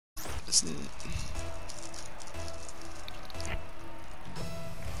You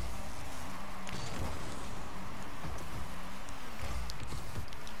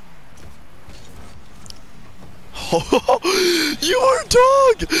are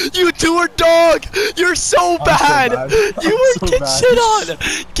dog! You two are dog! You're so bad! You were get shit on!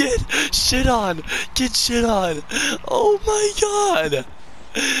 Get shit on! Get shit on! Oh my god!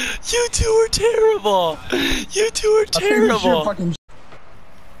 You two are terrible! You two are terrible! Fucking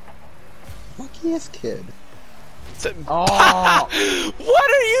luckiest kid. Oh!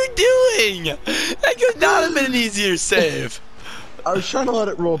 What are you doing? That could not have been an easier save. I was trying to let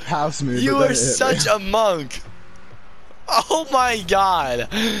it roll past me. You are such a monk. Oh my god.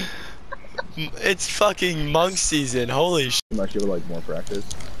 It's fucking monk season. Holy shit. You might give it like more practice.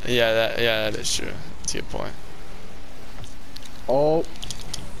 Yeah, that is true. That's a good point. Oh.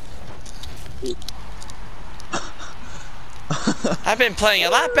 I've been playing a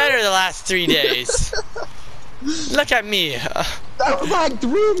lot better the last 3 days. Look at me. That was like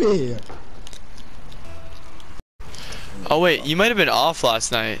through me. Oh wait, you might have been off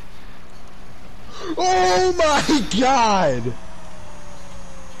last night. Oh my god!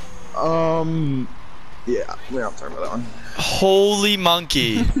 Yeah, we don't talk about that one. Holy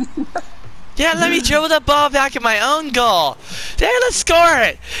monkey. Yeah, let me dribble the ball back at my own goal. There, let's score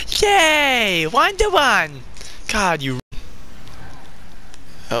it. Yay! 1-1. God, you.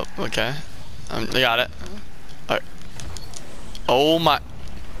 Oh, okay. I got it. Alright. Oh my.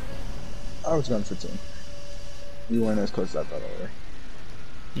 I was going for 2. You weren't as close as I thought I were.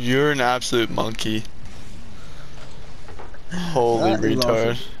 You're an absolute monkey. Holy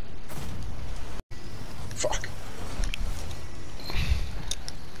retard. Awesome. Fuck.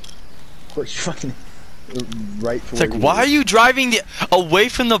 Of course, you fucking right. It's like, why are you driving away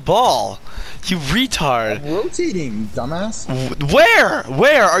from the ball? You retard. I'm rotating, dumbass. Where?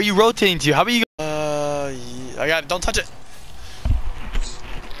 Where are you rotating to? How about you? I got it. Don't touch it.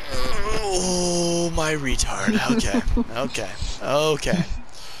 Oh, my retard. Okay. Okay. Okay.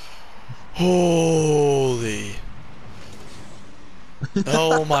 Holy.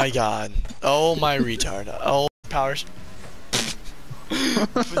 Oh my god. Oh my retard. Oh, powers.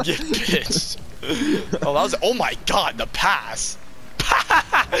 Get bitched. Oh, that was. Oh my god, the pass.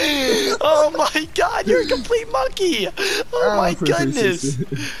 Oh my god, you're a complete monkey. Oh my goodness.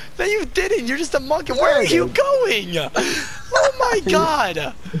 No, you didn't. You're just a monkey. Where are you going? Oh my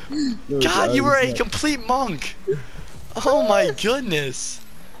god. God, you were a complete monk. Oh my goodness.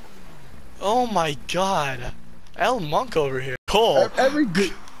 Oh my god. El Monk over here. Cole. Every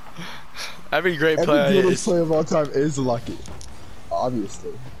great player play of all time is lucky.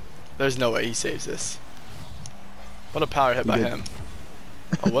 Obviously. There's no way he saves this. What a power hit by him.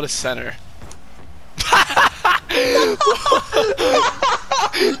 Oh, what a center.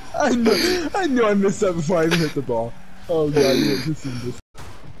 I knew I missed that before I even hit the ball. Oh god, you were just in this.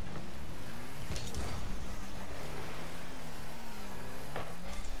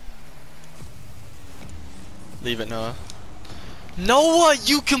 Leave it, Noah. Noah,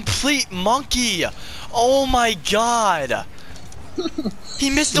 you complete monkey! Oh my god! He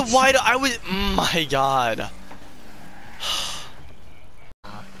missed the wide. I was. My god.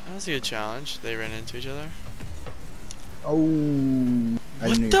 That was a good challenge. They ran into each other. Oh.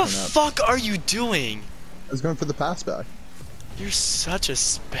 What the fuck are you doing? I was going for the pass back. You're such a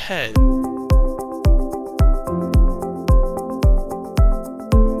sped.